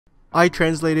I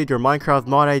translated your Minecraft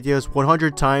mod ideas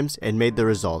 100 times and made the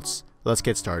results. Let's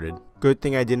get started. Good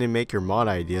thing I didn't make your mod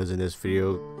ideas in this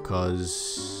video,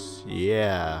 cause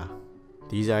yeah,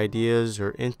 these ideas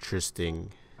are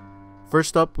interesting.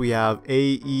 First up, we have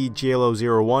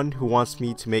AEGLO01 who wants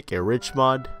me to make a rich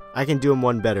mod. I can do him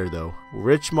one better though.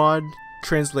 Rich mod,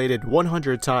 translated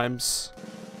 100 times.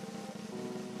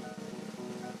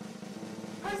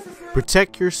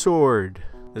 Protect your sword.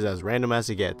 This is as random as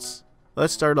it gets.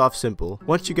 Let's start off simple.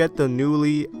 Once you get the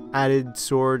newly added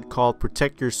sword called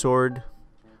Protect Your Sword,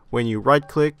 when you right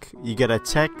click, you get a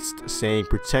text saying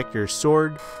protect your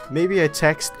sword. Maybe a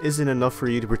text isn't enough for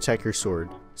you to protect your sword.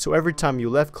 So every time you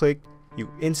left click, you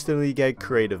instantly get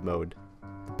creative mode.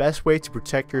 The best way to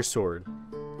protect your sword.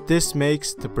 This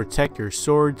makes the Protect Your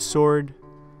Sword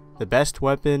the best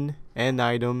weapon and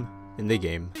item in the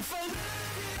game.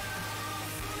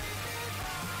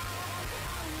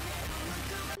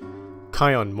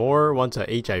 Kion Moore wants a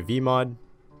HIV mod.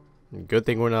 Good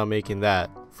thing we're not making that.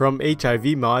 From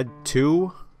HIV mod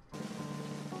to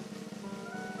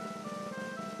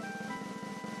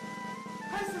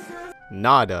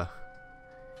Nada.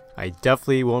 I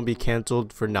definitely won't be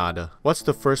cancelled for nada. What's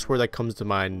the first word that comes to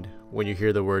mind when you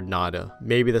hear the word nada?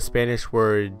 Maybe the Spanish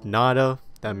word nada,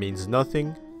 that means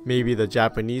nothing. Maybe the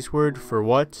Japanese word for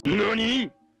what?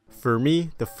 NANI? For me,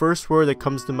 the first word that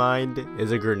comes to mind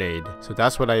is a grenade. So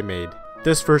that's what I made.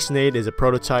 This first nade is a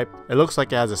prototype. It looks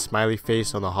like it has a smiley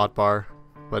face on the hotbar,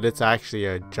 but it's actually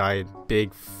a giant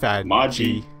big fat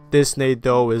G. This nade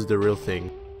though is the real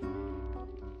thing.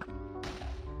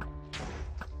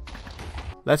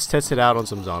 Let's test it out on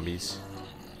some zombies.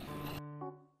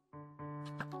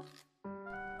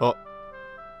 Oh,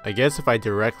 I guess if I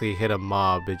directly hit a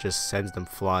mob, it just sends them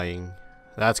flying.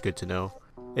 That's good to know.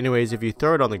 Anyways, if you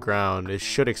throw it on the ground, it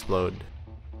should explode.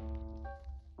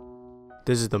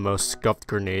 This is the most scuffed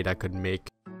grenade I could make.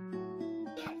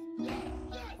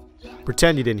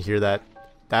 Pretend you didn't hear that.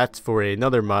 That's for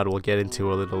another mod we'll get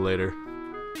into a little later.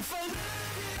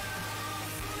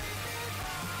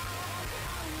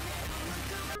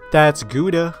 That's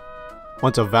Gouda.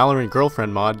 Wants a Valorant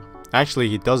girlfriend mod. Actually,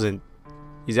 he doesn't.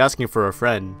 He's asking for a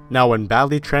friend. Now, when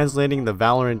badly translating the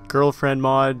Valorant girlfriend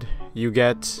mod, you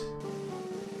get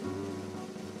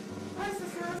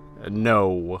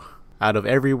no. Out of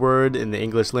every word in the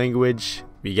English language,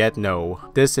 we get no.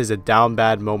 This is a down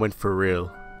bad moment for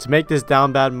real. To make this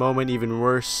down bad moment even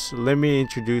worse, let me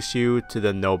introduce you to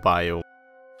the no biome.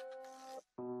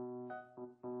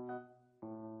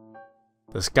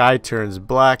 The sky turns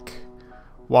black.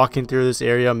 Walking through this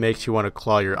area makes you want to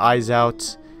claw your eyes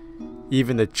out.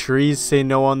 Even the trees say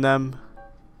no on them.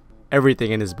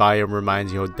 Everything in this biome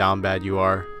reminds you how down bad you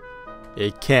are.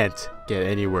 It can't get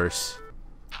any worse.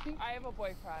 I have a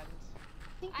boyfriend.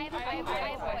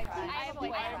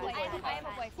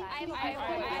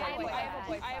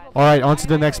 Alright, on to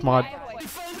the next mod.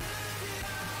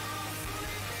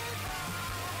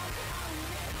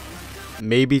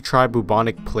 Maybe try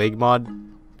bubonic plague mod?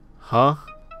 Huh?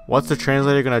 What's the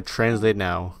translator gonna translate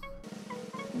now?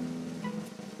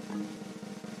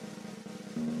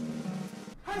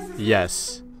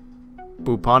 Yes.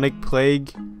 Bubonic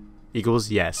plague equals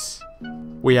yes.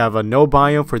 We have a no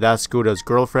biome for That's Gouda's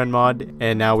girlfriend mod,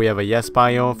 and now we have a yes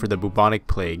biome for the bubonic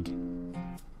plague.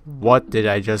 What did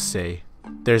I just say?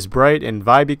 There's bright and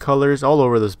vibey colors all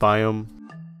over this biome.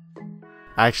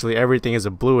 Actually, everything is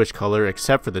a bluish color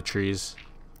except for the trees.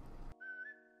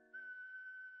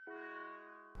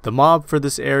 The mob for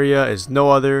this area is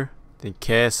no other than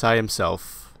KSI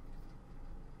himself.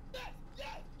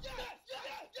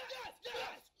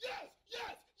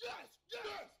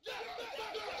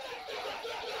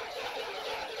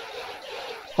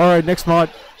 Alright, next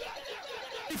mod.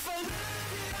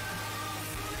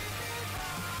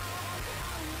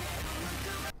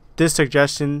 This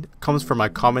suggestion comes from my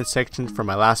comment section from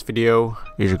my last video.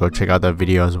 You should go check out that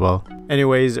video as well.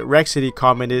 Anyways, Rexity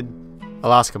commented,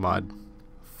 Alaska mod.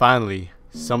 Finally,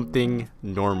 something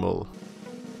normal.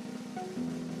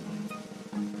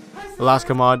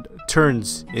 Alaska mod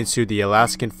turns into the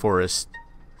Alaskan forest.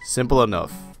 Simple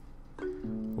enough.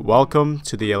 Welcome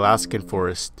to the Alaskan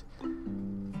forest.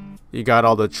 You got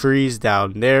all the trees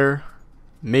down there,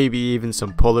 maybe even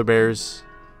some polar bears.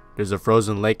 There's a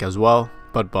frozen lake as well,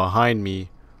 but behind me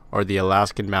are the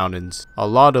Alaskan mountains. A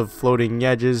lot of floating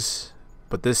edges,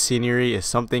 but this scenery is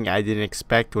something I didn't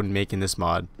expect when making this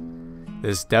mod.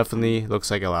 This definitely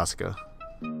looks like Alaska.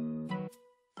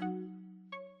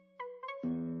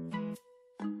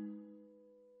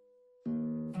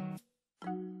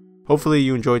 Hopefully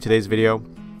you enjoyed today's video.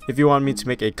 If you want me to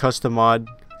make a custom mod,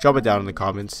 drop it down in the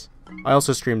comments. I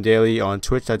also stream daily on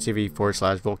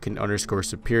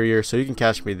twitch.tv/Vulcan_superior, so you can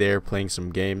catch me there playing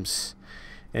some games.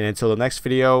 And until the next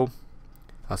video,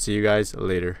 I'll see you guys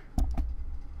later.